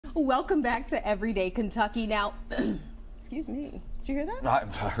Welcome back to Everyday Kentucky. Now, excuse me. Did you hear that?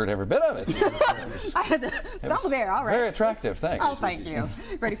 I heard every bit of it. I had to stop there. All right. Very attractive. Thanks. Oh, thank you.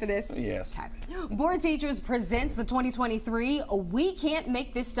 Ready for this? Yes. Okay. Board Teachers presents the 2023 We Can't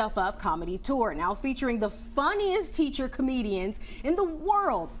Make This Stuff Up comedy tour. Now featuring the funniest teacher comedians in the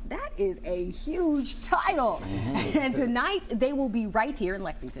world. That is a huge title. And tonight they will be right here in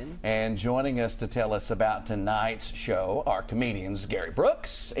Lexington. And joining us to tell us about tonight's show are comedians Gerry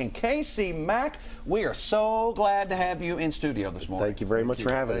Brooks and Mack. We are so glad to have you in studio this morning. Thank you very much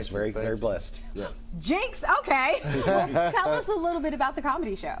for having us. Very blessed. Yes. Jinx, okay. Well, tell us a little bit about the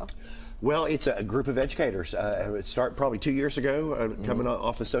comedy show. Well, it's a group of educators. It started probably 2 years ago, coming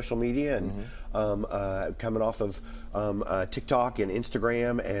off of social media and coming off of TikTok and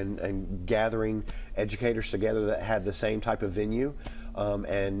Instagram and gathering educators together that had the same type of venue.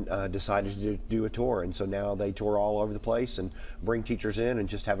 And decided to do a tour, and so now they tour all over the place and bring teachers in and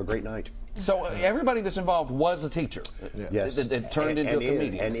just have a great night. So everybody that's involved was a teacher. Yes. It turned into a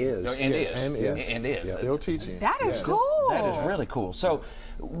comedian. And is. Yeah. Still teaching. That is cool. That is really cool. So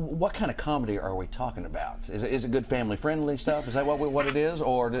what kind of comedy are we talking about? Is it good family-friendly stuff? Is that what it is,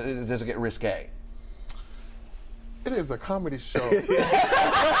 or does it get risque? It is a comedy show.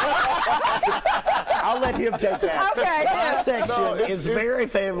 I'll let him take that. Okay. My section is very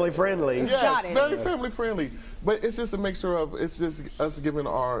family friendly. Got Yes, it. very family friendly. But it's just a mixture of, it's just us giving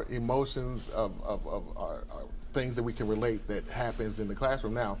our emotions of our things that we can relate that happens in the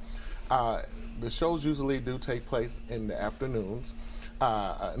classroom. Now, the shows usually do take place in the afternoons,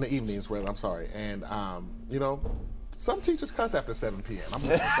 in the evenings rather, I'm sorry. And, you know, some teachers cuss after 7 p.m.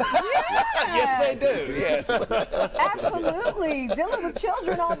 Yes, they do. Yes. Absolutely. Dealing with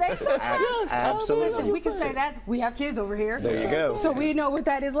children all day sometimes. Yes, absolutely. Listen, we can say that. We have kids over here. There you go. So we know what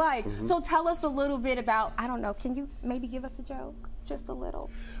that is like. So tell us a little bit about, I don't know, can you maybe give us a joke? Just a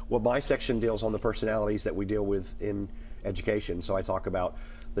little. Well, my section deals on the personalities that we deal with in education. So I talk about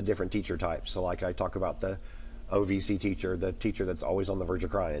the different teacher types. So like I talk about the OVC teacher, the teacher that's always on the verge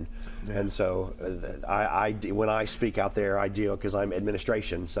of crying. And so when I speak out there, I deal, because I'm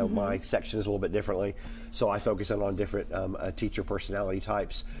administration, so my section is a little bit differently. So I focus in on different teacher personality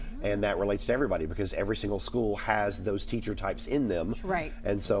types, and that relates to everybody because every single school has those teacher types in them. Right.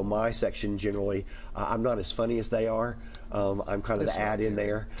 And so my section generally, I'm not as funny as they are. I'm kind of the add in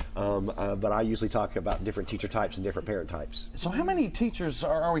there, but I usually talk about different teacher types and different parent types. So how many teachers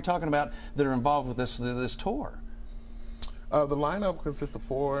are we talking about that are involved with this tour? The lineup consists of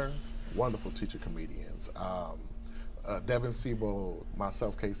 4 wonderful teacher comedians. Devin Siebel,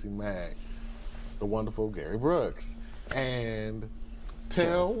 myself, Mack, the wonderful Gerry Brooks, and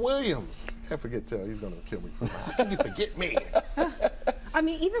Tell Williams. Can't forget Tell, he's gonna kill me for that. How can you forget me? I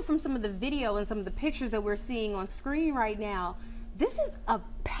mean, even from some of the video and some of the pictures that we're seeing on screen right now, this is a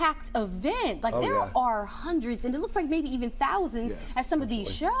packed event. Like there are hundreds, and it looks like maybe even thousands at some of these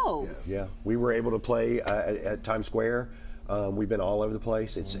shows. Yes. Yeah, we were able to play at Times Square. We've been all over the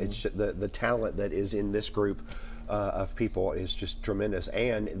place. It's the talent that is in this group of people is just tremendous,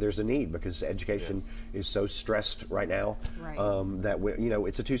 and there's a need because education is so stressed right now that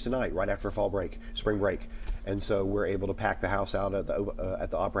it's a Tuesday night right after spring break, and so we're able to pack the house out at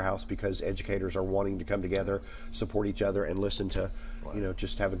the Opera House because educators are wanting to come together, support each other, and listen to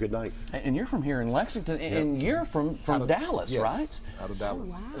just have a good night. And you're from here in Lexington, and you're from Dallas, right? Out of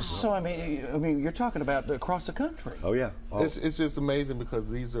Dallas. Oh, wow. So I mean, you're talking about across the country. Oh yeah. It's just amazing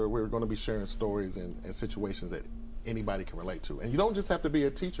because we're going to be sharing stories and situations that anybody can relate to, and you don't just have to be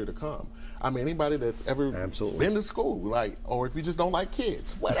a teacher to come. I mean, anybody that's ever been to school, or if you just don't like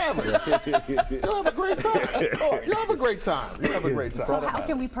kids, whatever. You'll have a great time. You'll have a great time. You'll have a great time. So how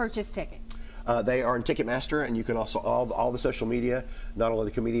can we purchase tickets? They are in Ticketmaster, and you can also all the social media, not only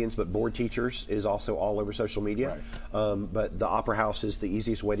the comedians but Board Teachers is also all over social media. But the Opera House is the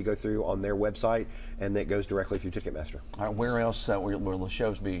easiest way to go through on their website, and that goes directly through Ticketmaster. All right, where else will the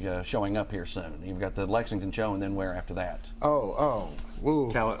shows be showing up here soon? You've got the Lexington show, and then where after that?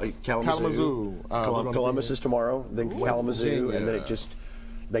 Kalamazoo. Columbus is tomorrow, then Kalamazoo, and then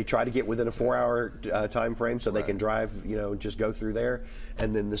they try to get within a 4-hour time frame so they can drive, just go through there.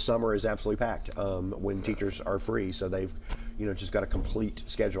 And then the summer is absolutely packed when teachers are free. So they've, just got a complete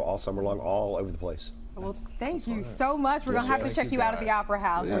schedule all summer long, all over the place. Well, thank you so much. We're going to have to check you out at the Opera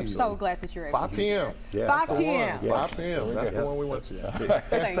House. We're so glad that you're able 5 p.m. Yeah, 5 p.m. 5 p.m. That's the one we want to. Thank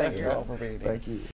you. Thank you all for being here. Thank you.